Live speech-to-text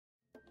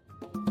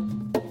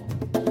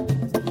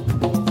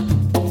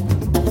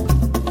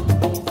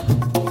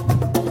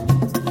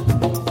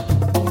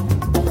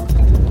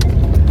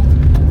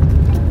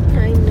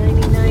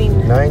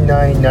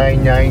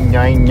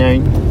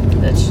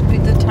NineNineNineNine. That should be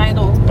the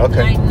title.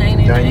 Okay.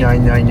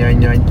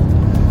 999.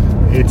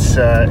 It's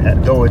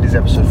though it is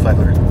episode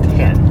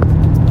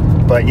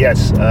 510. But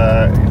yes,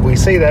 we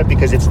say that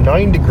because it's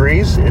 9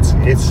 degrees. It's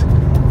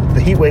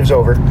the heat wave's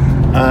over,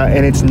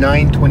 and it's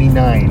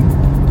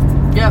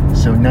 9:29. Yep.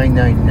 So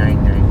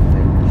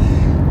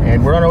 99999.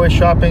 And we're on our way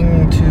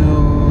shopping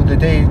to the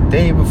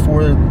day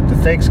before the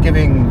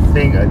Thanksgiving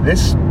thing.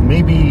 This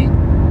may be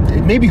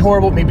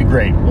horrible, it may be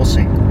great. We'll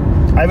see.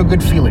 I have a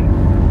good feeling.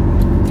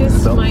 This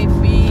Isabelle?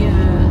 might be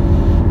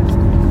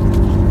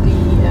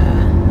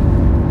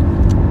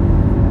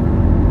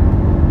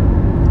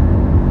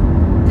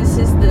this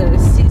is the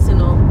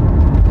seasonal.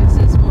 This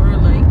is more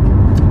like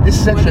This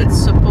is actually what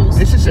it's supposed to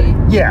be.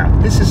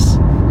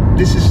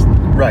 This is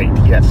right.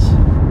 Yes.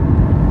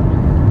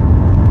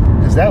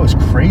 Because that was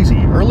crazy.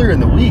 Earlier in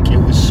the week, it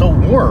was so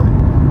warm.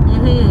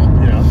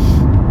 Mm-hmm. You know.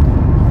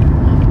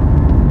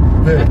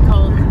 I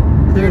call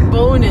their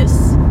bonus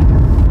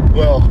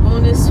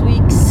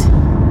weeks.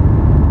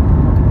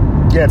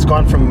 Yeah, it's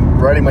gone from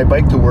riding my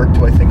bike to work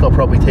to I think I'll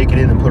probably take it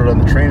in and put it on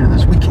the trainer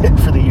this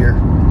weekend for the year.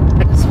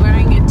 I was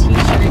wearing a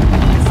t-shirt.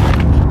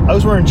 I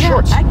was wearing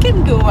shorts. I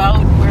can go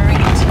out wearing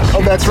a t-shirt.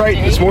 Oh, that's right.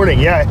 today. This morning.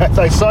 Yeah,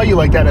 I saw you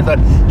like that. And I thought,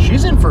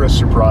 she's in for a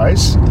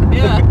surprise.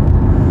 Yeah.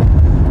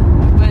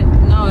 But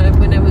no,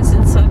 when I was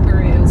in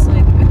Sudbury, I was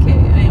like, okay,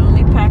 I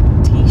only packed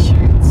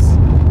t-shirts.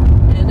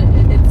 And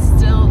it's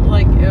still,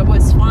 like, it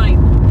was fine.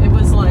 It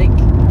was like,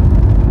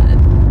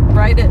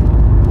 right at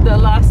the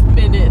last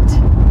minute.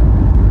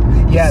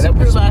 Yeah, that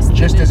Super was last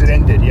just minute. as it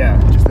ended. Yeah,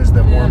 just as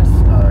the warmth.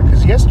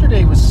 Because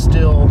yesterday was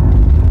still,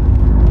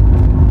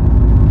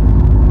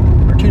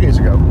 or 2 days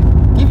ago.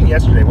 Even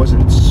yesterday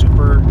wasn't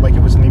super, like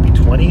it was maybe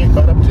 20 it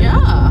got up to.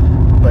 Yeah.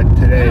 But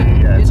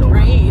today, it's it over.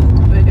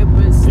 rained, but it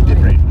was It did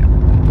like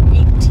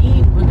rain,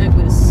 18 when I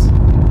was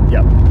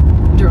yeah.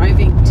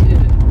 driving to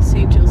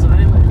St. Joe's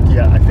Island.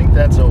 Yeah, I think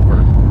that's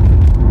over.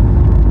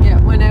 Yeah,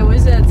 when I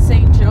was at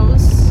St.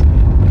 Joe's,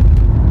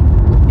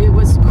 it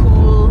was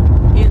cool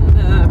in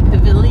the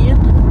pavilion.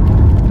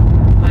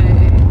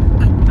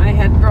 I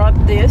had brought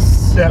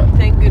this,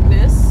 thank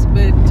goodness,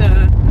 but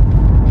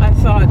I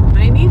thought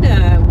I need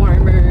a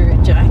warmer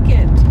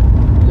jacket,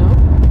 you know?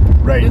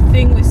 Right. Good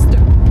thing we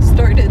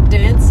started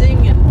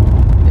dancing and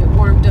it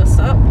warmed us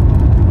up.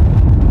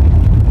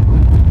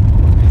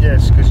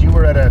 Yes, because you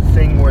were at a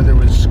thing where there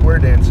was square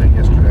dancing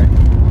yesterday.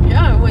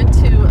 Yeah, I went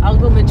to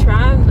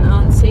Algomatran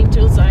on St.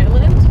 Joe's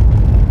Island.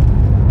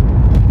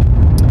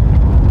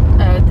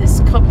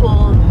 This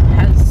couple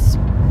has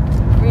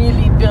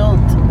really built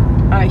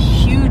a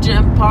huge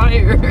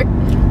empire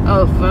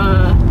of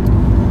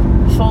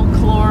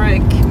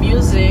folkloric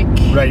music.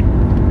 Right.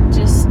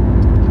 Just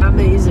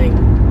amazing.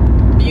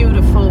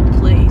 Beautiful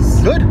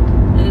place. Good.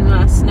 And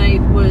last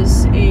night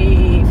was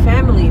a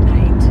family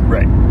night.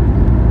 Right.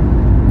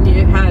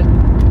 You had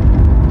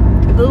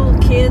little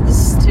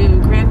kids to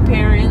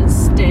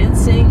grandparents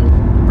dancing.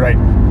 Right.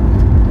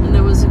 And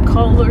there was a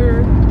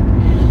caller,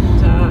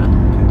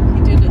 and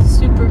he did a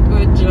super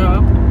good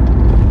job.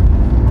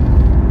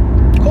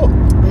 Cool.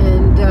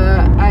 And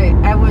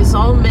I was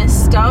all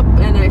messed up,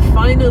 and I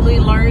finally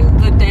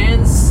learned the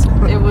dance.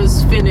 It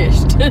was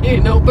finished,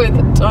 you know, by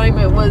the time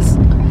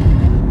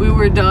we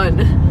were done.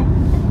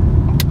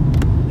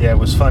 Yeah, it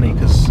was funny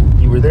because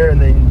you were there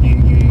and then you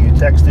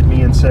texted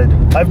me and said,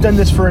 I've done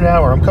this for an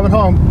hour, I'm coming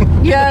home.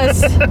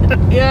 Yes.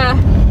 Yeah.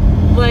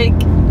 Like,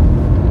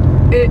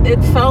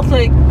 it felt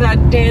like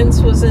that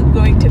dance wasn't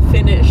going to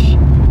finish.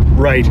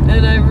 Right.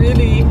 And I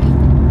really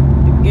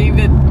gave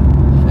it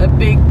a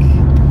big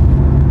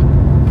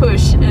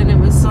push, and it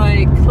was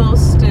like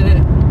close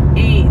to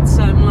 8,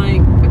 so I'm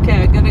like,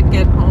 okay, I gotta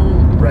get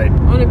home. Right.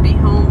 I want to be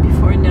home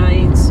before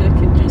 9 so I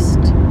can just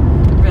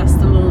rest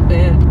a little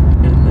bit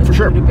and then For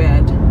sure. go to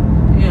bed.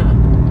 Yeah.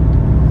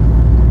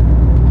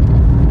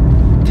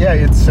 Yeah,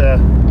 it's So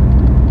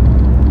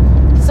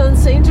on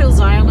St. Joe's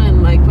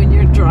Island, like when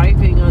you're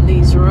driving on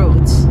these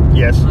roads,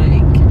 yes.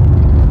 like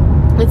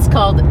it's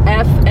called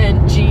F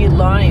and G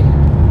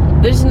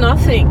line. There's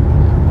nothing.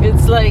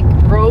 It's like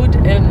road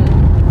and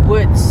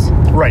woods.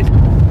 Right.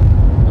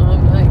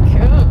 I'm like,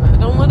 oh, I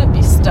don't want to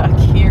be stuck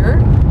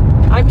here.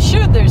 I'm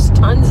sure there's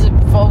tons of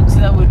folks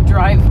that would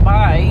drive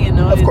by, you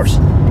know. Of course.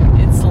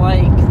 It's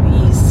like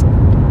these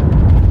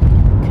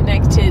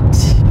connected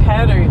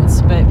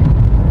patterns, but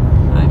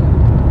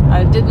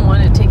I didn't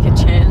want to take a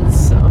chance,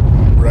 so.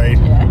 Right.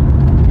 Yeah.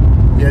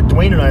 Yeah,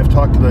 Dwayne and I have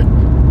talked about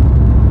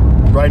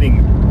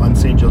riding on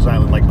St. Joe's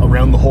Island, like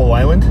around the whole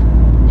island.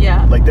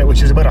 Yeah. Like that,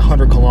 which is about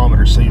 100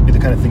 kilometers, so you'd be the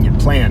kind of thing you'd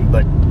plan,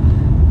 but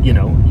you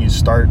know, you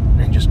start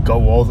and just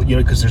go all the, you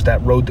know, because there's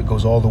that road that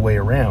goes all the way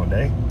around,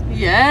 eh?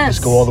 Yes.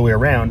 Just go all the way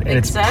around, and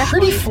Exactly. it's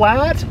pretty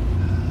flat.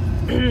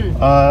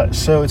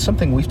 So it's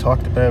something we've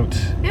talked about.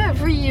 Yeah,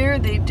 every year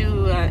they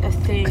do a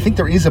thing. I think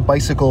there is a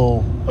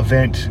bicycle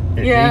event.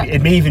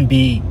 It may even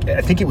be,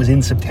 I think it was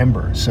in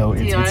September. So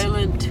the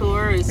island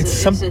tour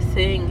is a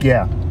thing.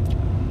 Yeah.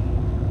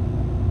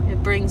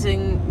 It brings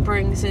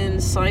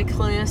in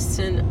cyclists,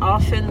 and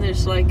often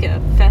there's like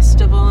a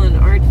festival, an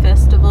art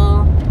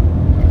festival.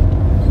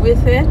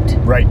 with it.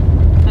 Right.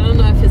 I don't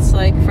know if it's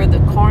like for the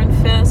Corn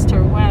Fest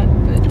or what,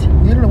 but...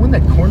 You don't know when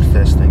that Corn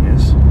Fest thing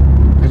is.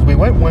 Because we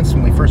went once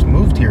when we first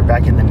moved here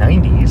back in the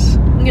 90s.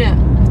 Yeah.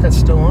 Is that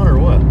still on or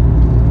what?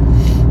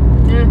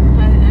 Yeah,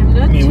 I'm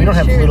not we don't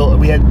have sure. little...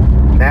 We had...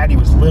 Maddie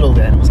was little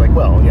then. It was like,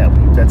 well, yeah,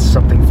 that's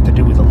something to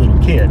do with a little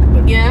kid.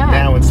 But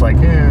now it's like,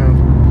 Yeah.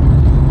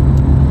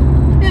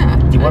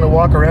 Do you want to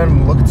walk around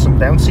and look at some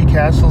bouncy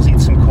castles, eat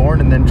some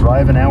corn, and then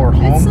drive an hour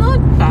home? It's not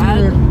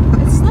bad.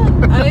 It's not...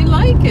 I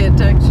like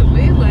it,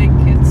 actually. Like,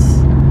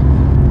 it's...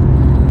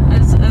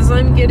 As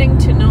I'm getting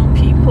to know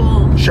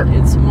people, Sure.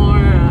 it's more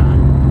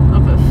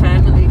of a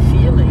family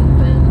feeling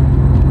than,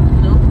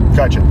 you know?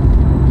 Gotcha.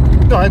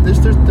 No, there's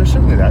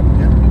certainly that,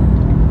 yeah.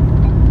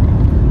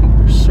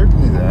 There's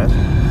certainly that.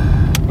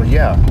 But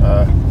yeah,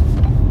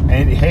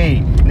 and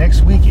hey,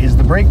 next week is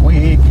the break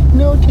week.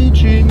 No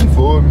teaching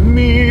for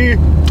me.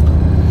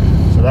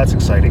 So that's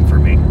exciting for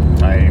me.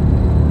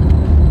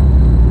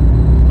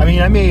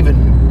 I may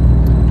even...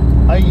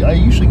 I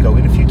usually go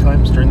in a few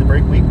times during the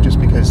break week just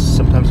because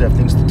sometimes I have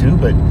things to do,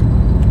 but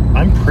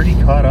I'm pretty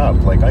caught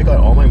up. Like, I got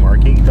all my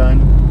marking done,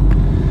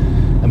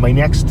 and my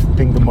next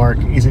thing to mark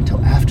isn't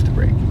until after the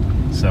break.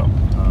 So,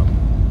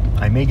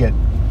 I may get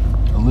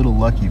a little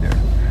lucky there.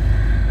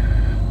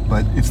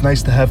 But it's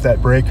nice to have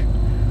that break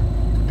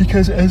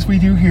because as we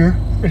do here,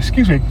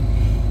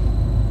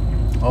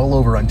 all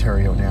over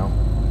Ontario now,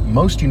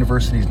 most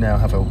universities now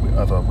have a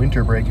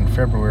winter break in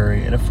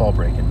February and a fall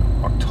break in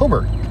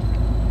October.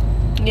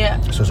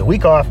 Yeah. So it's a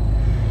week off.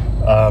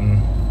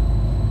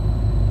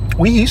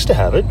 We used to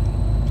have it,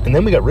 and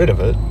then we got rid of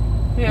it,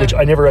 which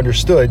I never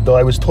understood, though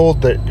I was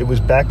told that it was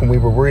back when we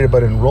were worried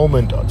about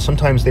enrollment.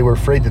 Sometimes they were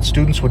afraid that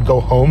students would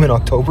go home in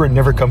October and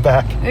never come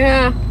back.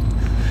 Yeah.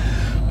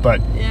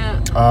 But,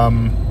 yeah. I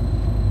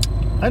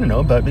don't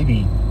know, about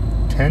maybe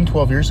 10,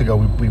 12 years ago,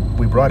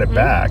 we brought it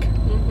back.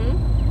 Mm-hmm.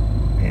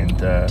 And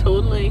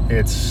totally.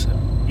 It's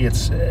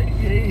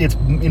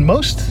in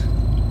most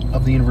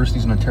of the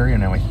universities in Ontario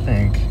now, I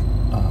think.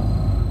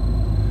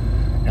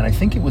 And I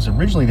think it was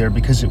originally there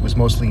because it was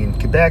mostly in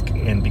Quebec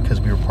and because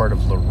we were part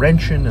of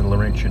Laurentian, and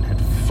Laurentian had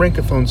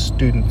Francophone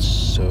students,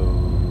 so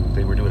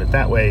they were doing it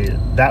that way.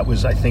 That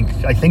was, I think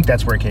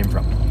that's where it came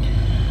from.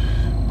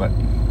 But,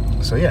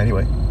 so yeah,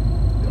 anyway,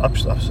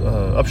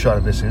 upshot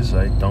of this is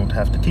I don't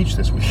have to teach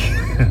this week.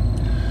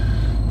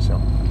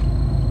 So,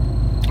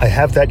 I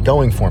have that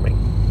going for me.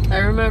 I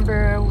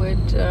remember I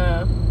would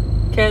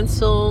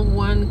cancel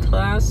one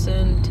class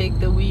and take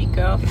the week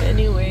off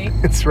anyway.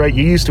 That's right.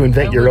 You used to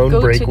invent your own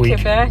break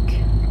week. I would go to Quebec.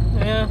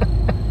 Yeah.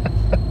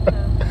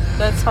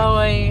 That's how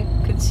I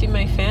could see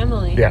my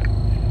family. Yeah.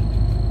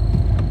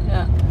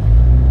 Yeah.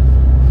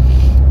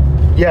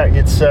 Yeah,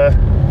 it's...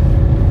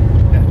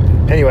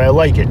 Anyway, I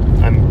like it.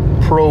 I'm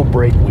pro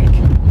break week.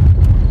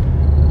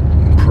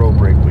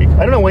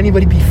 I don't know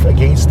anybody be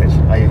against it.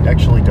 I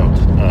actually don't.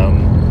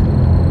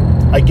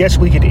 I guess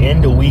we could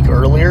end a week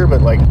earlier,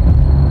 but like...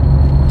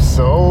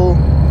 So,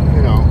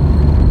 you know.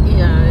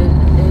 Yeah,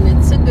 and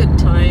it's a good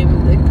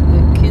time. The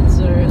kids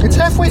are... It's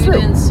halfway through.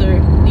 Students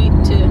need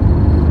to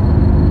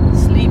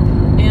sleep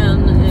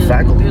in and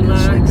Faculty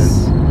relax. needs to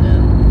sleep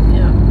in.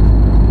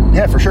 And,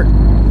 yeah, for sure.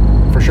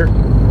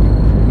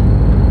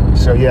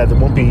 So yeah, there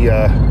won't be...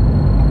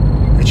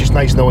 it's just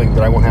nice knowing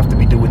that I won't have to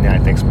be doing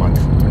that next month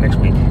or next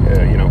week.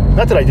 You know,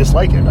 not that I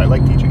dislike it. I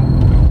like teaching.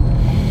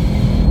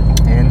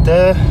 And,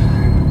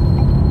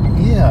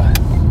 yeah...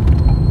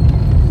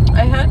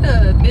 I had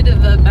a bit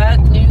of a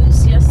bad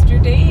news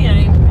yesterday.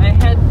 I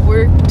had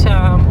worked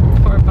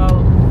for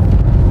about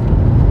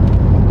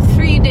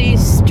 3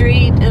 days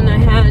straight, and I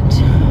had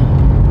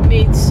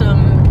made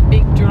some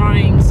big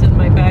drawings in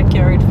my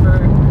backyard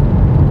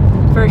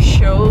for a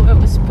show I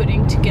was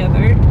putting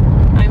together.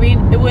 I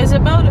mean, it was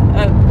about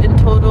in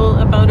total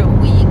about a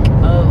week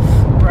of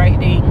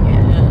writing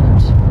and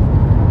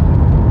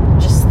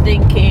just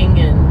thinking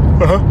and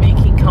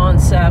making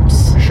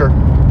concepts. Sure.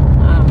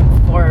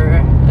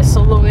 For a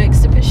solo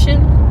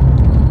exhibition,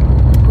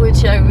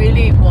 which I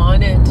really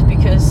wanted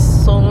because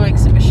solo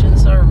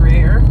exhibitions are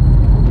rare.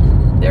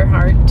 They're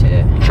hard to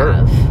have. Sure,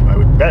 I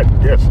would bet,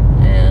 yes.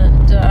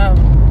 And,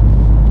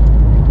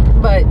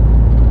 but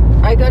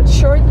I got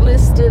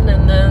shortlisted,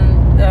 and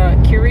then the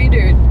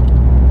curator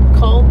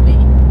called me,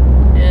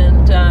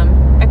 and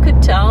I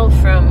could tell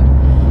from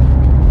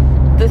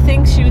the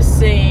things she was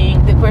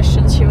saying, the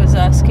questions she was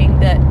asking,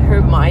 that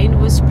her mind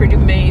was pretty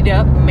made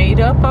up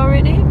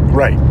already.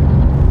 Right.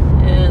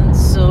 And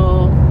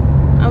so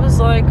I was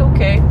like,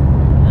 okay,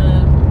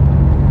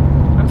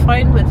 I'm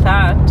fine with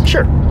that.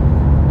 Sure.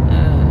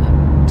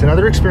 It's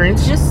another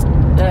experience. Just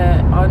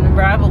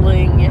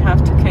unraveling, you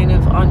have to kind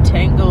of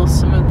untangle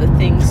some of the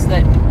things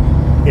that,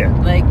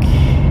 like,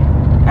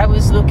 I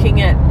was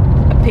looking at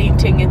a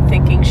painting and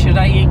thinking, should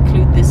I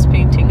include this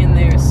painting in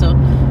there? So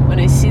when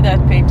I see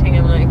that painting,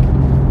 I'm like,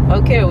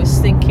 okay, I was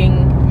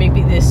thinking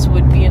maybe this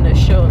would be in a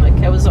show.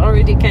 Like, I was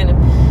already kind of,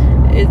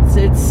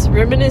 it's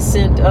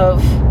reminiscent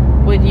of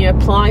when you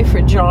apply for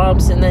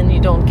jobs and then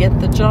you don't get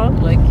the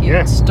job. Like,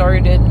 you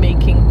started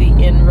making the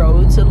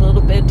inroads a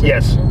little bit.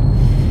 Yes.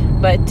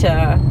 but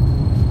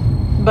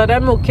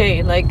I'm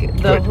okay. Like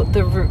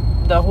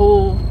the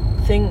whole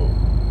thing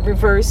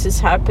reverse is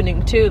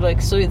happening too.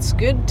 Like, so it's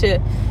good to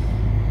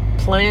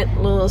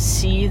plant little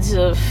seeds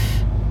of,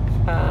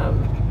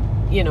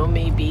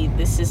 maybe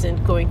this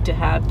isn't going to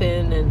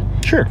happen,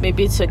 and Sure.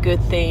 maybe it's a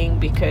good thing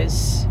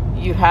because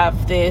you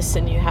have this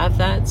and you have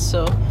that.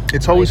 So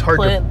it's always hard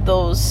to plant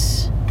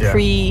those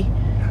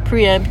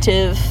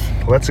preemptive.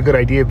 Well, that's a good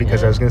idea,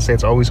 because I was going to say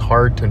it's always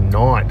hard to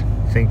not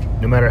think,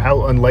 no matter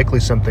how unlikely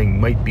something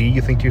might be,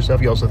 you think to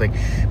yourself, you also think,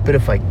 but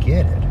if I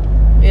get it.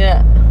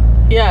 Yeah,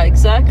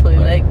 exactly.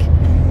 Like,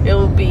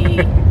 it'll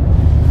be,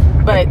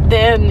 but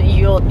then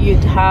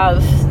you'd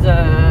have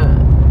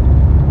the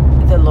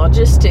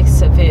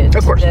logistics of it,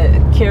 of course,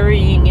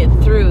 carrying it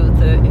through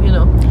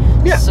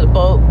Yeah. So,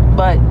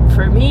 but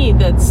for me,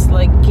 that's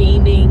like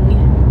gaining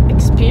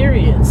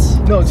experience.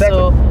 No, exactly.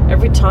 So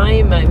every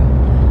time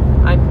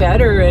I'm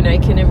better and I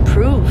can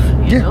improve,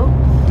 you know.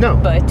 No.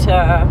 But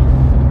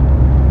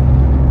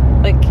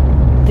like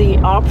the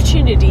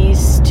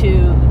opportunities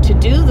to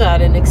do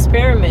that and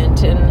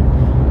experiment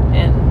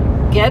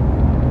and get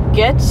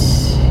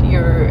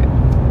your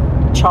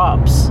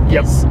chops.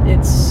 Yep.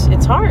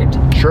 It's hard.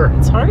 Sure.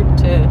 It's hard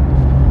to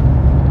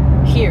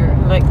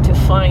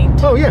find.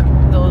 Oh yeah.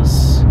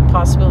 Those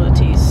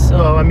possibilities. So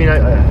well, I mean,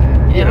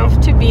 you have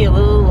to be a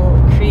little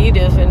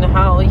creative in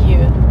how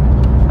you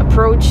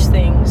approach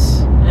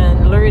things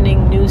and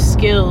learning new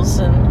skills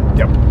and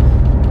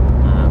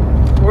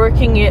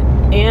working it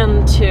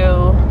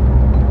into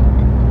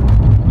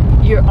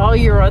all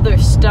your other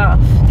stuff.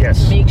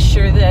 Yes. To make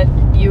sure that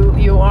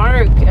you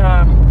are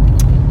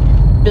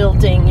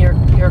building your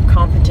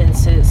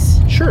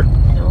competences. Sure.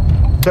 You know?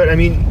 But I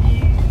mean,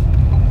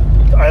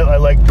 I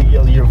like that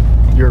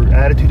your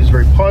attitude is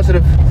very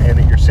positive, and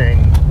that you're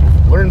saying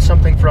learn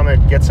something from it,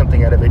 get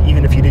something out of it.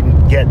 Even if you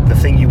didn't get the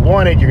thing you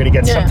wanted, you're going to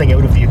get something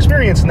out of the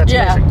experience, and that's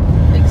amazing.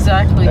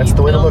 Exactly. That's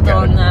the way to look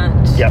at it.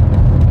 That. Yep.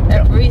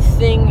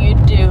 Everything you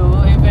do,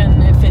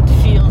 even if it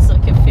feels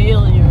like a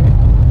failure,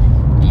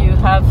 you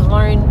have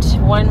learned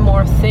one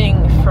more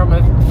thing from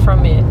it,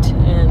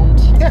 and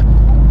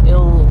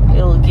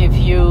it'll give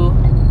you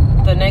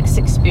the next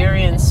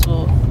experience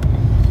will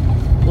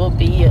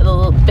be a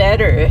little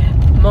better,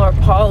 more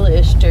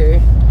polished, or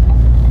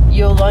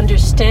you'll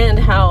understand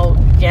how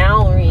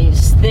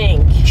galleries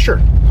think. Sure.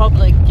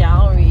 Public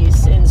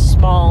galleries in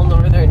small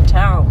northern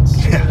towns,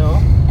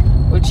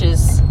 which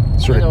is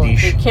sort of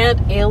niche. They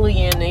can't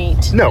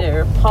alienate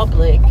their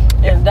public,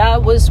 Yeah. and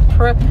that was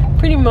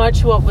pretty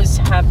much what was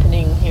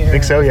happening here.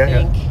 Think so? Yeah. I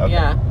think. Okay.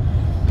 Yeah.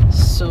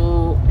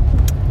 So,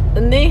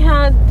 and they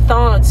had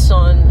thoughts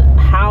on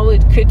how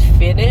it could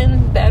fit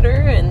in better,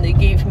 and they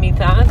gave me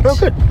that. Oh,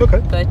 good. Okay.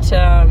 But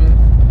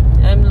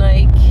I'm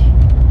like,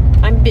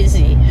 I'm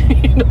busy,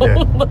 I'm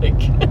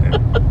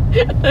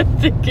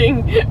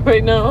thinking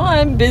right now,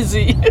 I'm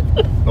busy.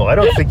 Well, I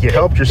don't think you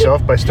helped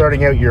yourself by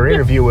starting out your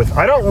interview with,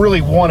 I don't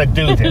really want to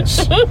do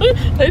this.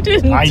 I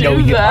didn't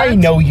do that. I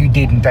know you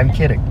didn't. I'm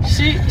kidding.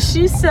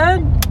 She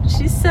said,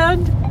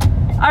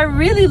 I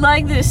really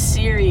like this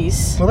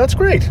series. Well, that's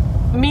great.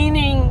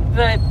 Meaning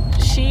that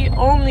she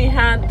only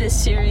had this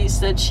series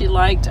that she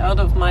liked out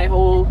of my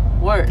whole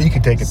work. You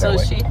could take it that way.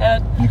 So she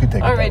had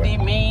already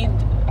made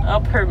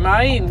up her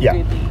mind,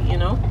 really,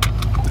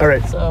 All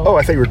right. So. Oh,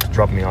 I thought you were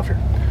dropping me off here.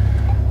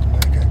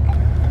 Okay.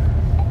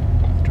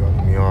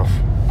 Dropping me off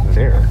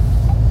there.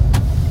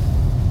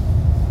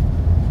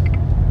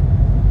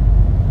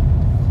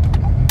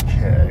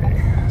 Okay.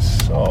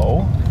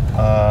 So,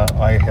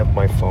 I have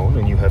my phone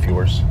and you have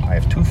yours. I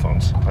have two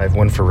phones. I have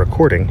one for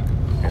recording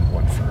and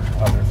one for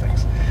other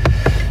things.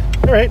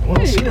 All right.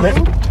 Well, see you in a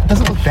bit.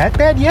 Doesn't look that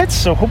bad yet,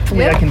 so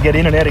hopefully I can get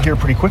in and out of here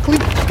pretty quickly.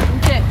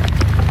 Okay.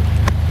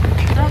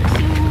 Talk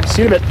soon.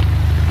 See you in a bit.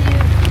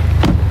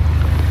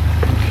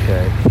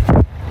 Okay.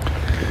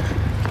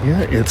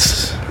 Yeah,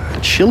 it's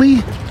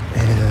chilly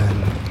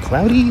and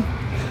cloudy.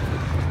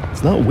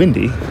 It's not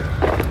windy.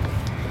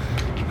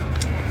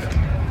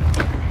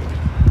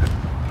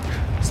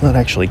 It's not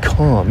actually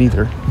calm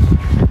either.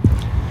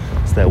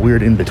 It's that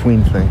weird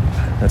in-between thing.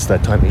 That's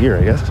that time of year,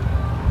 I guess.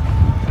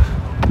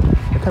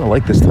 I kind of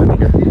like this time of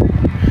year.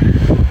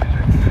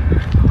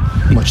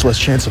 Much less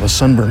chance of a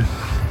sunburn.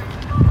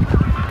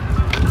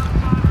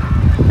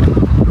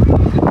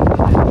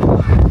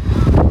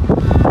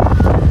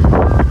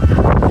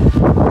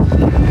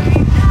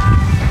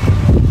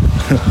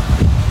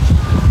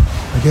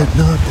 I get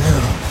knocked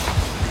down.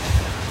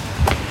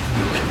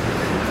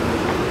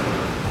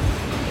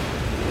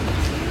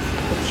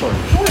 Sorry.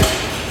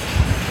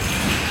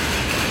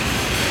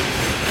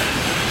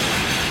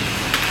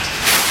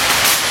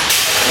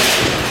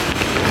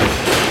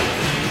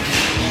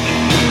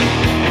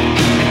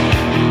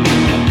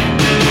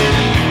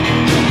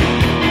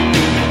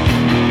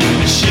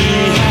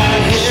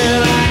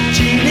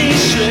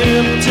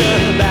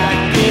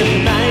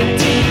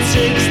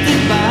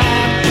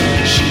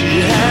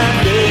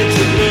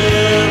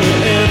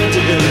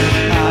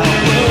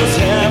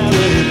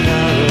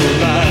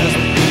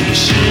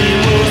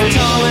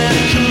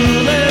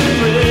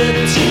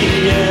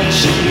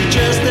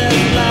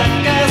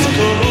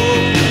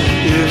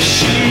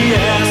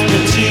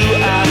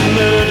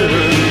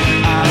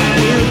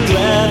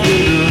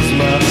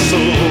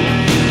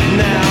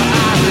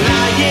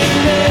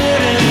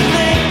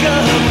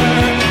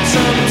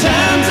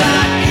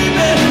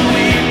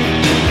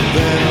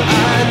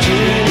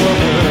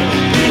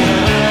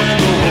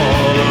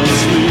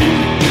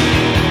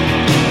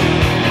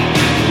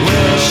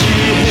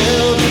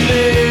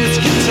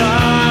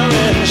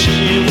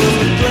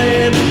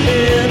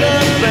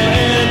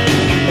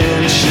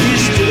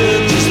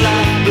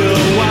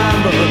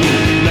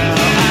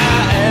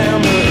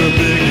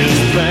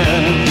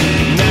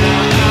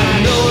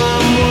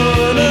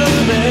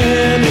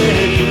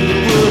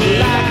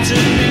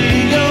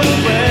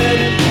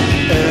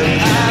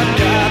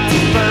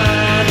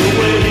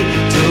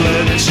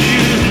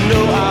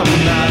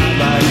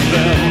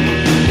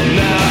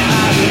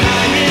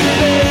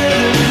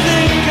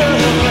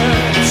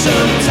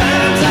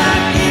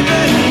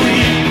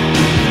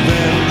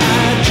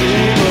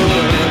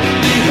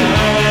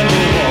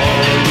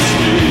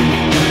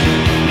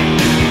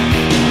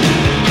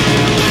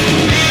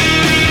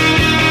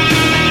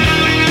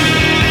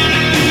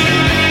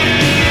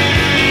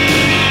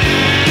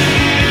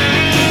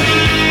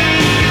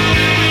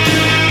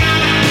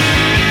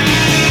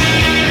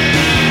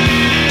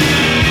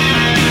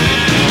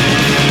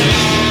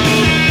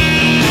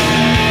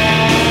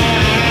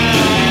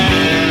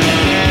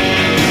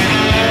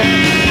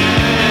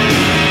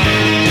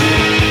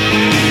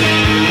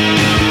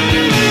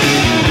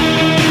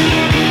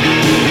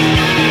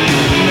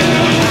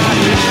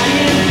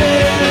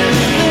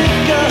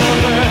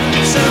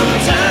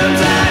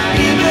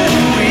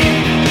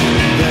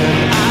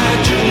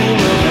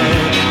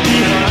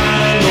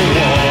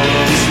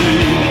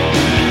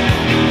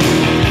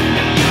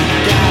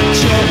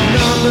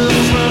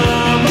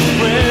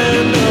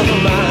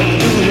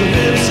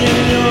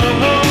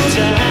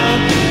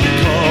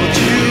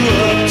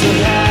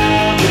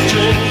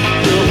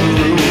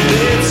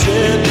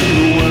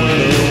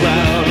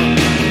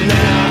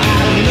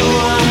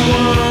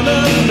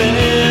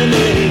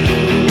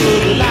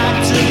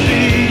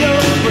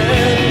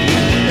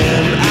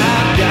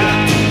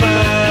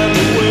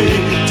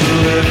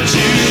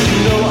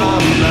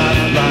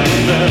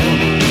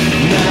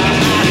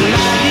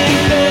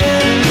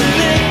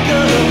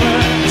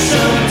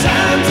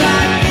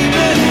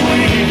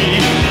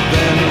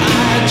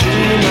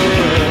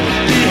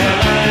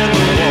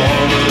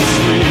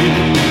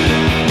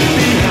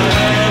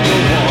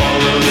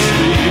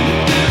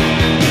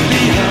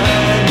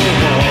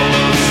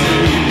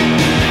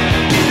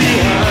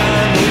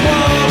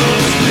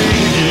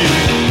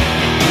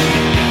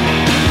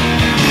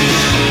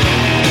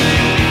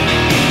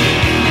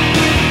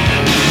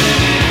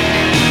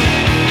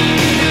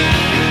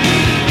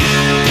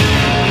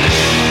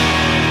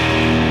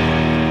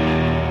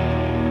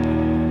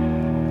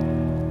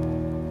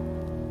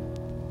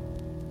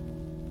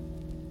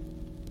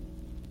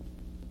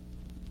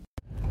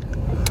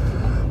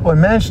 Well, I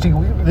managed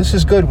to. This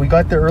is good. We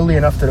got there early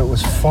enough that it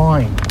was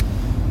fine.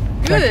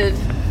 Good.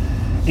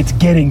 It's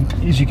getting,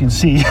 as you can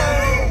see.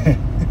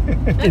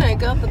 And I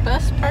got the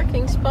best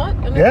parking spot,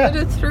 and Yeah. I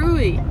got a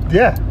throughie.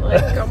 Yeah.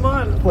 Like, come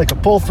on. Like a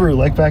pull through,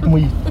 like back when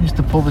we used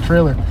to pull the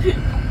trailer.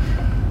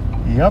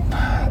 Yep.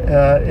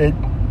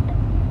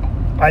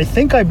 I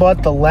think I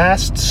bought the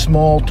last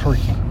small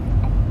turkey.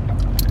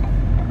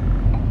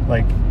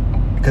 Like,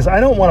 because I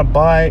don't want to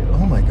buy.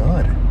 Oh my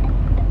God.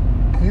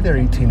 Hey there,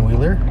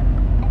 18-wheeler.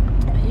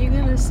 Are you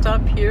gonna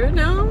stop here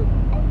now?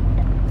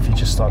 If he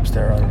just stops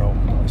there, I don't know.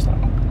 No, he's not.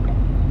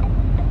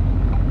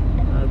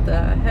 What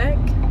the heck?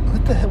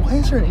 What the hell? Why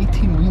is there an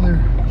 18-wheeler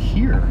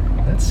here?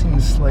 That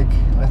seems like,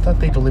 I thought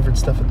they delivered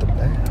stuff at the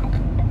back.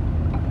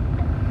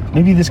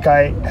 Maybe this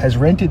guy has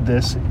rented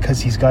this because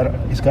he's got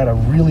a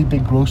really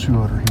big grocery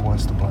order he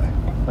wants to buy.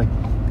 Like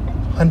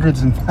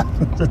hundreds and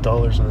thousands of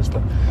dollars on this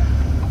stuff.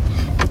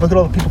 Look at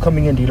all the people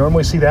coming in. Do you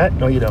normally see that?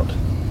 No, you don't.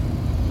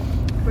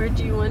 Where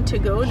do you want to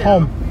go now?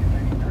 Home.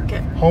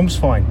 Okay. Home's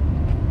fine.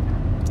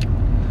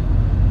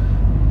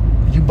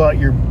 You bought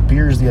your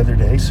beers the other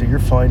day, so you're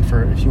fine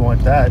for if you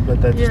want that.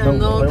 But that's Yeah,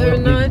 no, they're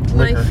not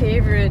my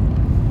favorite.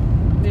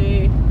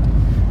 They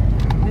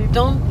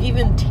don't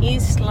even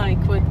taste like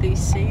what they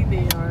say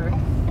they are,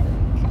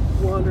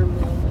 like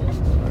watermelon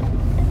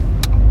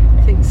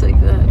or things like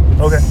that.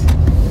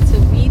 It's a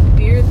wheat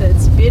beer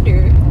that's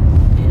bitter,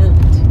 and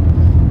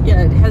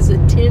yeah, it has a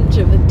tinge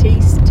of a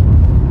taste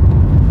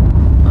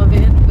of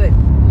it, but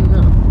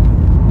no.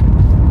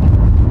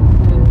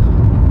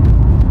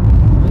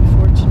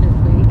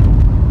 Unfortunately.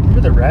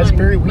 Remember the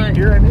raspberry wheat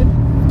beer I made?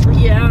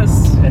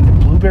 Yes. And the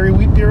blueberry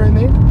wheat beer I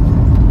made?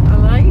 I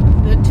like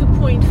the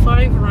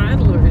 2.5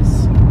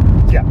 Rattlers.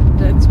 Yeah.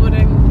 That's what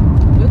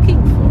I'm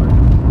looking for.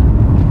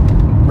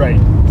 Right.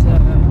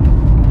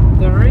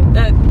 There aren't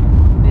that.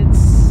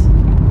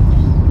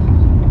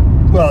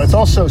 Well, it's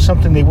also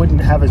something they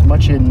wouldn't have as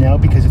much in now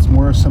because it's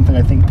more something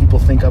I think people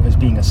think of as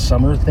being a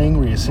summer thing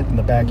where you sit in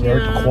the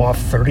backyard to quaff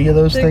 30 of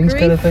those things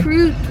kind of thing. The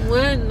grapefruit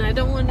one, I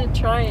don't want to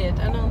try it.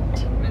 I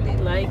don't really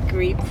like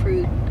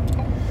grapefruit.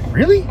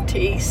 Really?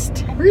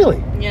 Taste.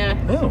 Really? Yeah.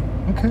 Oh,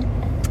 okay.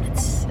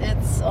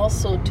 It's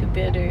also too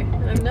bitter.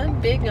 I'm not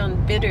big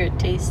on bitter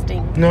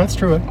tasting. No, that's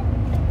true.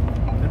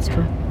 That's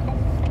true.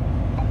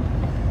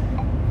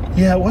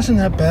 Yeah, it wasn't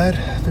that bad.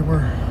 There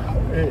were,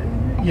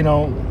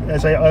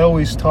 as I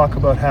always talk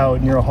about how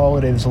near a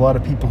holiday, there's a lot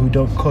of people who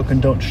don't cook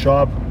and don't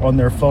shop on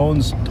their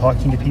phones,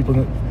 talking to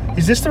people.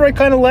 Is this the right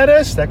kind of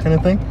lettuce? That kind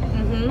of thing.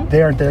 Mm-hmm.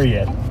 They aren't there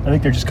yet. I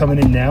think they're just coming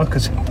in now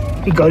because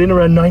we got in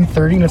around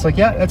 9:30, and it's like,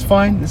 yeah, that's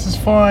fine. This is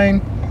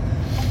fine.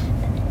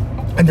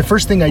 And the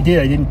first thing I did,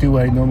 I didn't do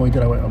what I normally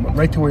did. I went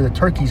right to where the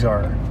turkeys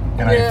are,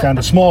 and I found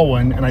a small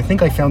one, and I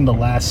think I found the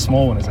last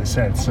small one, as I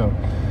said. So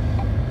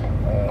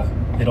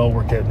it all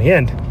worked out in the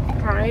end.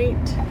 Right.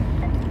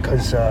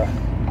 Because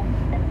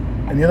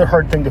and the other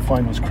hard thing to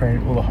find was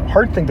the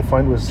hard thing to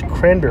find was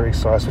cranberry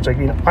sauce, which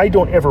I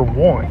don't ever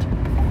want,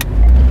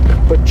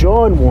 but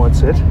John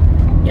wants it.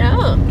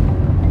 Yeah.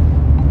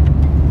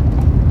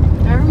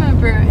 I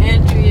remember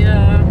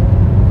Andrea.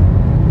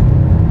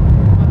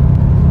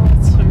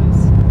 What's her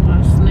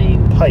last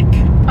name? Pike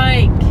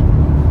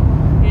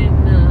in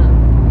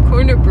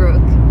Corner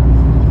Brook,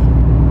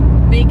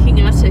 making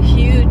us a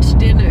huge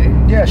dinner.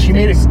 Yeah, she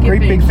made a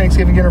great big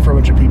Thanksgiving dinner for a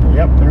bunch of people.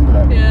 Yep, I remember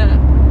that. Yeah.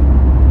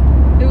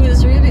 It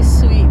was really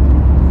sweet.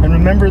 And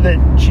remember that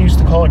she used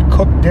to call it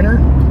cooked dinner?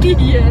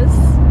 Yes.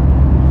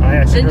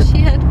 And she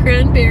had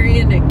cranberry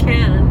in a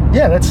can.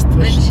 Yeah, and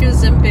she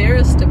was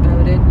embarrassed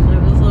about it. And I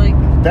was like,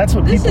 that's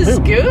what people do. This is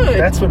good.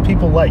 That's what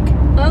people like.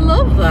 I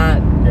love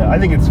that. Yeah, I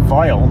think it's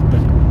vile,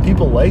 but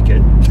people like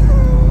it.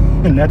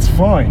 And that's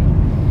fine.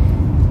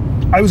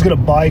 I was going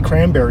to buy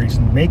cranberries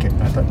and make it.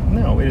 I thought,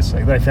 no, wait a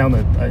second. Then I found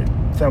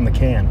the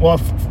can. Well,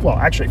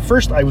 actually,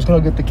 first I was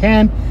going to get the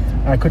can,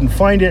 and I couldn't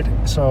find it,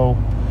 so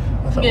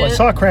I thought, well, I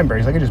saw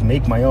cranberries. I could just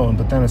make my own,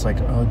 but then it's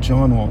like, oh,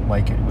 John won't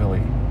like it, will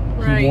he?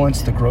 Right. He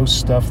wants the gross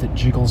stuff that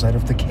jiggles out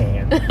of the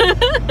can.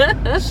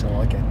 So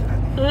I get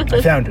that.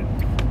 I found it.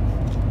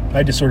 I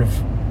had to sort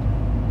of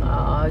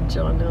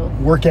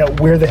work out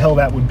where the hell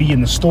that would be in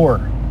the store.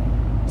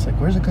 It's like,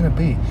 where's it going to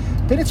be?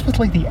 Then it's with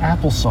like the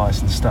applesauce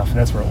and stuff, and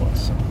that's where it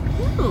was. So.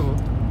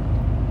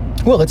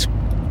 Well, it's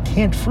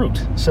canned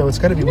fruit, so it's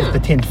got to be with the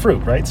tinned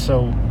fruit, right?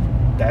 So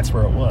that's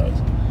where it was.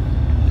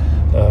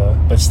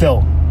 But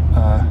still,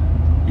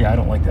 I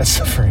don't like that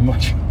stuff very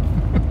much.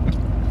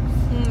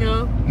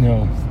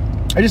 No,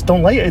 I just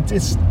don't like it.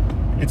 It's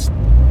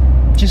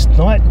just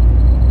not.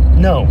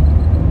 No.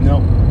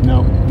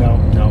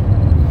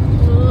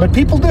 But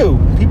people do.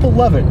 People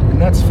love it, and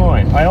that's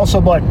fine. I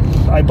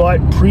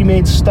bought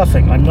pre-made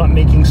stuffing. I'm not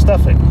making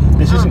stuffing.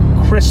 This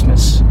isn't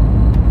Christmas.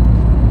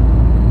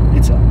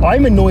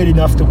 I'm annoyed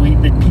enough that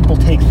people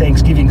take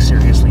Thanksgiving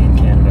seriously in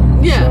Canada.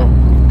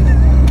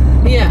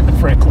 Yeah. So,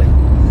 frankly,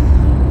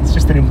 it's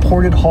just an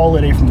imported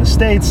holiday from the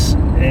States,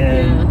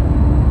 and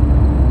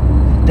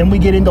Then we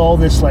get into all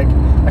this like,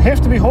 I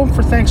have to be home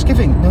for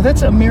Thanksgiving. No,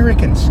 that's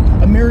Americans.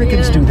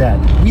 Americans do that.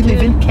 We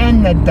live in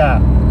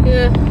Canada.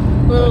 Yeah.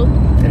 Well,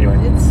 anyway,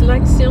 it's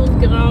l'Action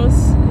de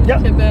Grâce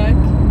in Quebec.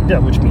 Yeah,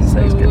 which means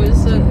Thanksgiving.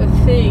 So it was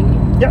a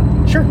thing. Yeah,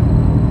 sure.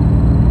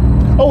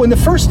 Oh, and the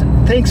first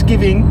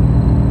Thanksgiving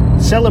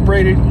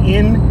celebrated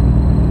in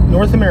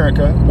North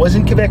America was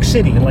in Quebec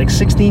City in like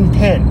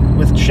 1610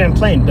 with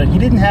Champlain, but he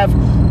didn't have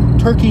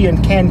turkey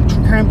and canned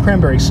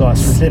cranberry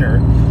sauce for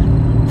dinner.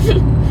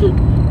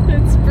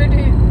 It's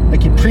pretty.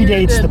 Like it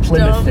predates the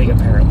Plymouth dumb. thing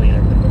apparently and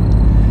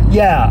everything.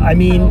 Yeah, I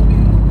mean,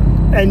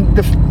 and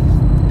the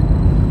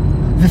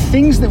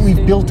things that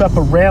we've built up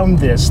around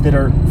this that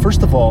are,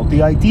 first of all,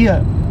 the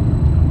idea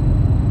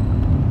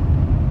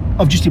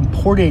of just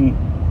importing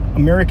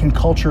American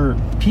culture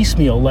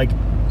piecemeal like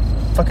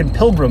fucking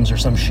Pilgrims or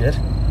some shit.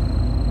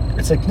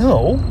 It's like,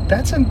 no,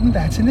 that's in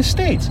the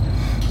States.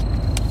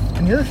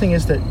 And the other thing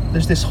is that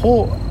there's this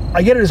whole,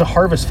 I get it as a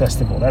harvest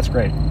festival, that's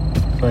great,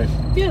 but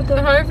yeah,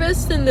 the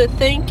harvest and the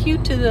thank you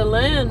to the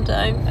land,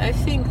 I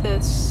think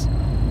that's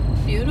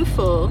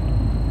beautiful.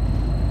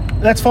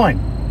 that's fine.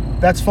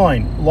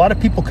 A lot of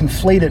people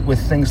conflate it with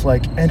things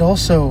like, and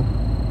also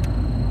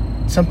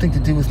something to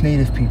do with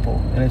Native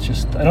people, and it's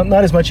just,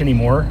 not as much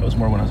anymore. It was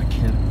more when I was a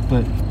kid,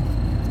 but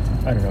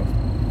I don't know.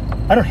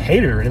 I don't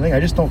hate it or anything. I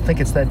just don't think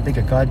it's that big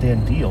a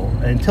goddamn deal.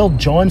 And until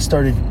John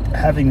started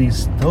having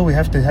these, we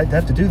have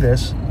to do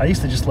this, I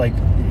used to just like,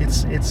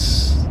 it's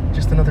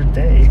just another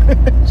day.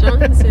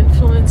 John's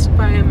influenced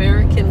by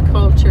American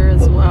culture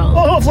as well.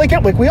 Oh, it's like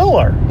we all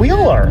are. We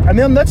all are. I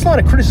mean, that's not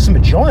a criticism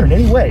of John in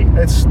any way.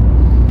 It's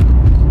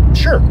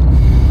sure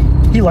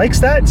he likes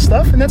that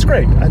stuff, and that's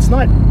great. That's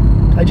not.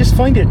 I just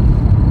find it.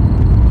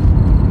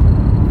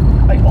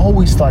 I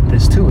always thought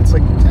this too. It's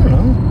like, I don't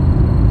know.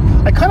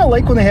 I kind of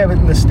like when they have it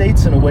in the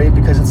States in a way,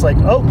 because it's like,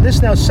 oh,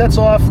 this now sets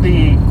off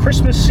the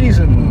Christmas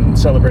season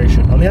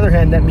celebration. On the other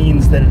hand, that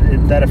means that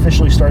that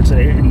officially starts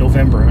in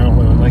November, and I don't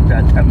really like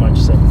that much.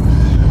 So,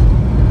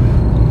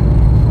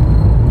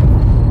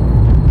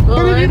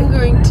 well, I'm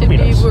going to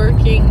be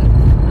working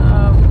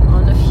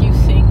on a few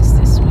things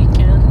this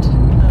weekend.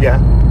 Yeah.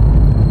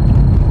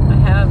 I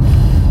have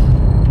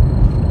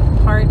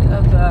part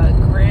of a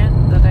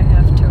grant that I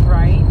have to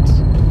write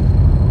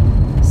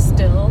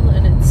still,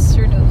 and it's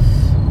sort of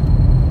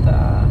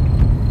the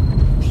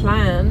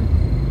plan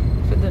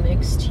for the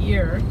next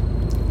year.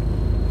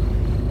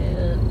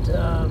 And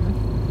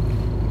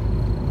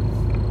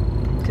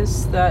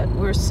because that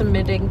we're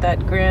submitting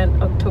that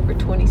grant October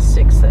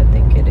 26th, I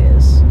think it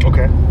is.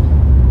 Okay.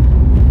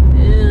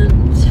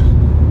 And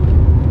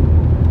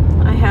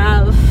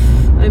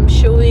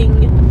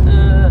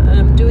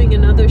I'm doing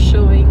another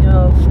showing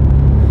of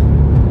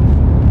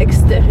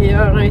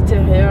extérieur,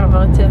 intérieur,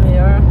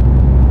 intérieur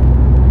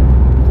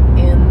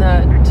in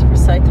that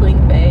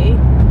recycling bay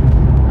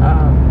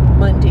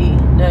Monday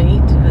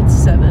night at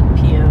 7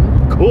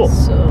 p.m. Cool.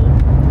 So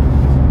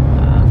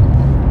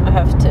I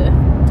have to.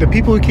 The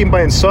people who came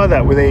by and saw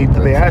that, did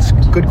they ask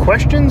good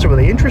questions, or were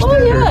they interested?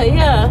 Oh yeah,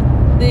 yeah.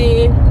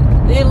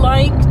 They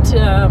liked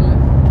the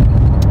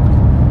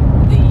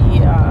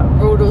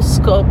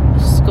rotoscope.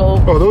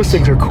 Oh, those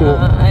things are cool.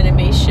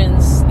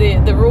 Animations.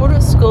 The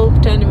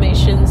rotoscoped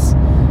animations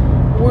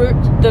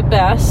worked the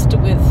best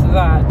with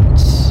that.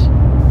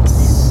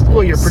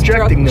 Well, you're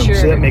projecting them,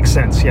 so that makes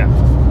sense. Yeah.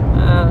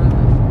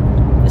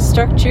 The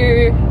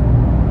structure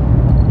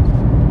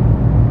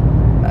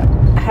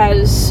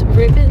has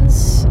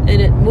ribbons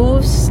and it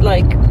moves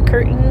like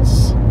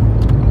curtains,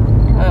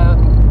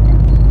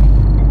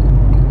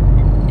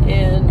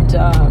 and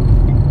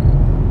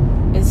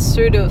it's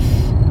sort of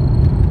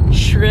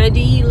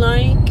shreddy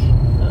like,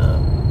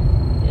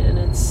 and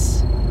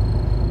it's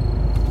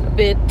a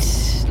bit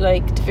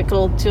like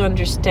difficult to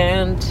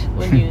understand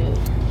when you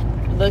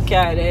look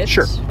at it.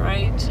 Sure.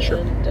 Right? Sure.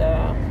 And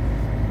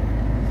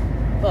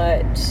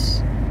but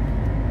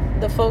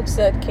the folks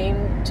that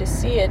came to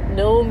see it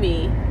know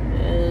me,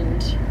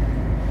 and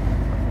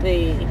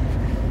they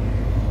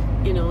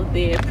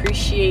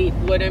appreciate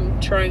what I'm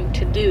trying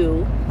to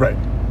do. Right.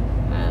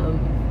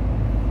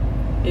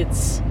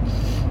 It's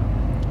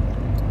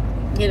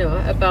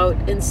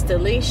about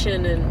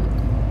installation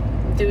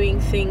and doing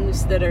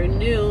things that are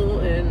new,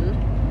 and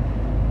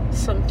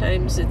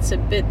sometimes it's a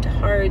bit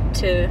hard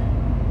to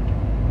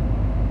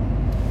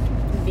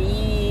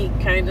be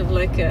kind of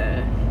like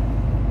a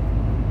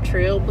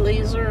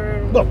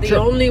trailblazer. Oh, the sure.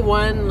 only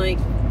one like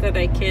that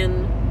I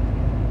can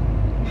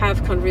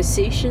have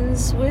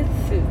conversations with.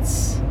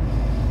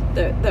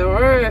 There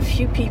are a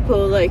few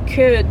people I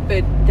could,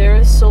 but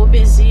they're so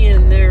busy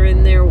and they're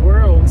in their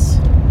worlds,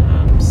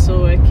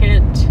 so I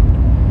can't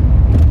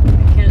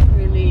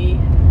really.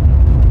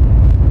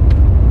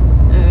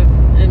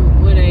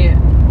 And when I,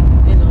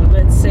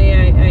 let's say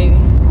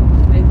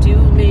I do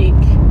make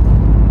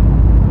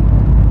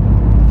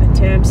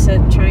attempts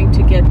at trying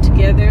to get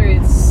together,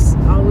 it's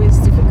always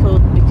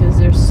difficult because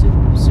they're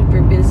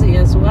super busy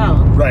as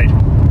well. Right.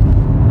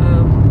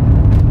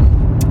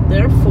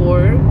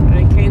 Therefore,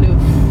 I kind of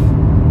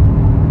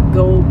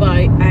go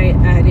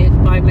at it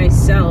by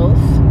myself,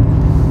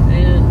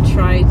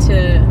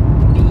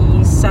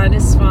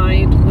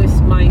 satisfied with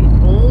my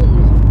own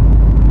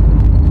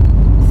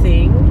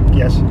thing.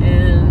 Yes.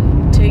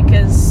 And take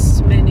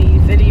as many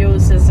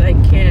videos as I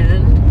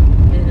can,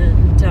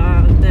 and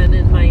then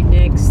in my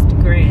next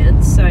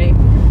grants I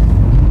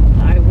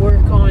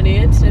work on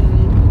it, and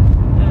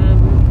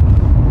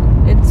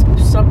it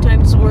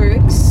sometimes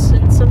works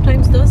and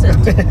sometimes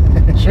doesn't.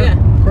 Sure,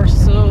 yeah, of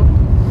course. so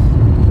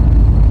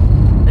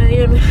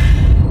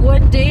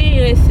one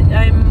day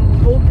I'm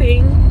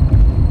hoping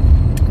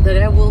that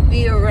I will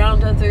be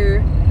around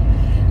other.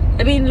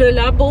 I mean, Le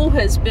Labo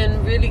has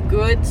been really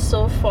good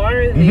so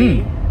far.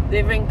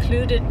 They've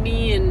included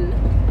me in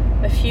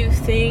a few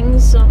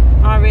things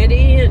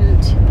already, and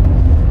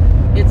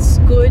it's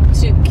good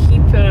to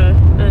keep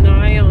an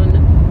eye on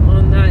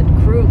that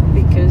group,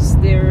 because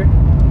they're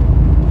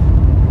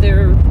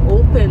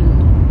open,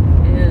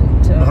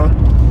 and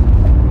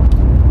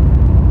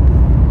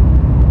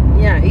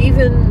yeah,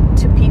 even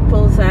to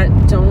people that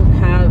don't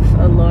have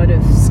a lot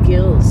of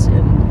skills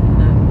in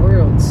that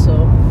world. So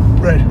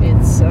right.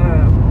 It's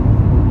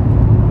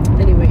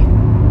anyway.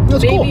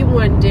 That's maybe cool.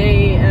 One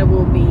day I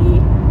will be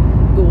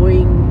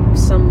going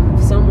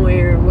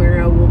somewhere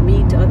where I will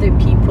meet other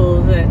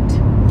people that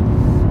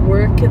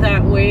work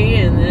that way,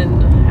 and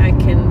then I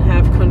can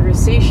have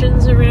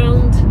conversations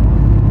around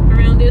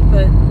it.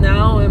 But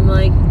now I'm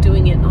like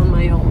doing it on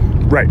my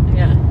own. Right.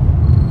 Yeah.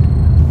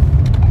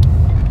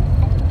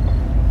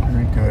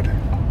 Very good.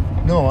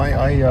 No,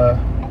 I'll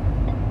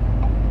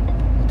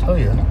tell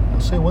you. I'll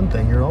say one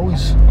thing. You're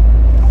always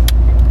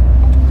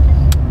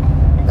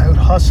out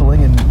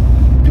hustling and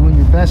doing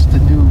your best to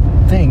do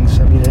things.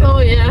 I mean, Oh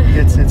yeah.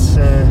 it's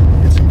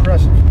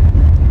impressive.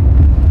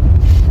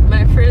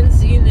 My friend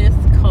Zenith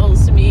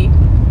calls me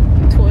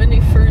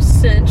 21st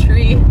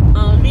century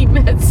Henri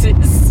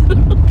Matisse.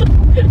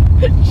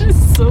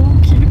 She's so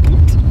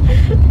cute.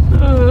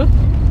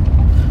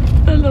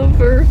 I love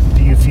her.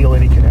 Do you feel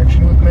any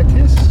connection with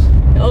Matisse?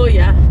 Oh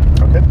yeah.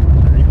 Okay.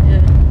 There you go.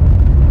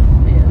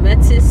 Yeah.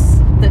 Matisse,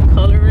 the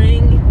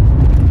coloring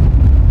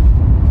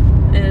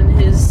and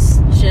his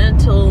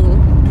gentle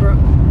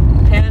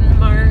pen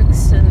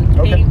marks and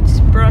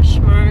paint brush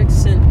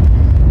marks and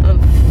of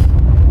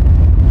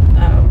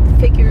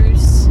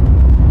figures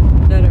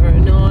that are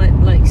not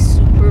like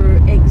super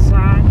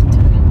exact,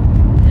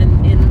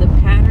 and in the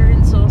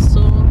patterns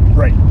also.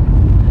 Right.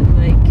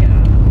 Like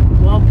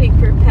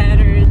wallpaper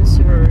patterns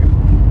or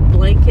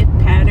blanket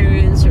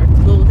patterns or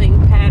clothing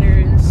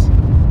patterns.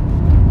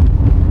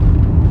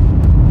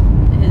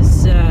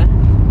 His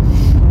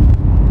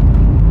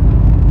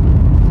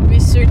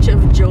research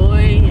of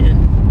joy,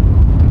 and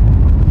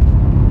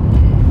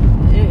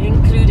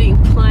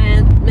including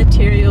plant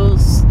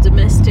materials,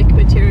 domestic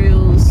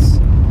materials,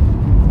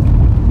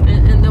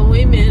 and the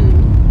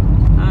women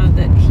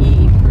that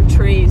he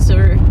portrays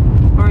are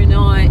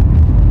not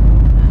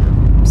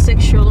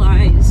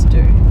sexualized,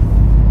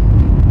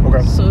 or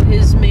Okay. so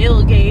his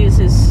male gaze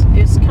is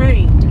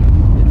kind.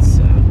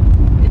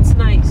 It's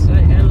nice.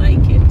 I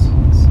like it.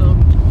 So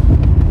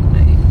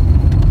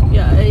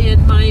I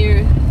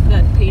admire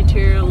that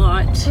painter a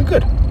lot. Oh,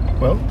 good.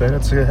 Well, then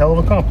it's a hell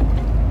of a compliment.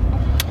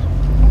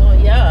 Well,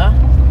 yeah.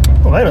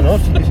 Well, I don't know.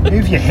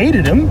 If you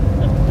hated him,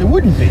 it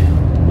wouldn't be.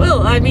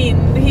 Well, I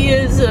mean, he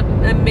is a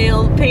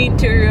male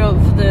painter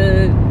of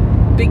the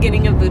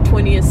beginning of the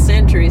 20th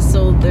century,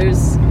 so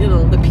there's,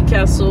 the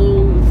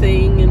Picasso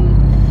thing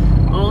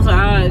and all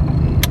that.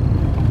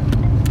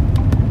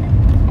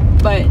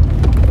 But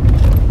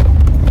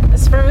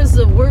as far as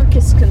the work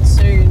is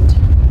concerned,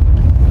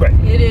 Right.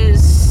 it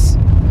is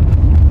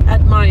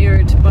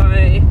admired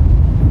by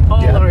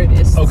all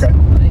artists. Okay.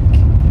 Like,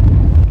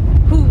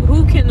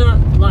 who cannot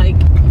like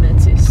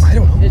Matisse? I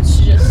don't know. It's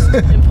just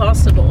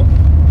impossible.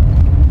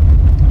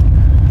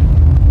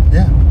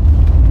 Yeah.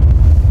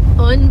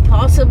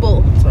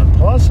 Impossible. It's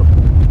impossible.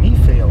 Me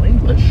fail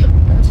English.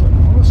 That's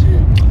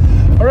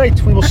impossible. All right.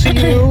 We will see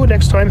you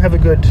next time. Have a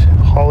good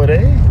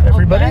holiday,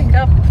 everybody. I'll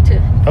back up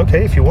to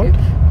Okay, if you want.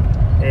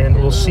 And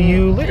we'll see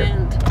you later.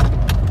 and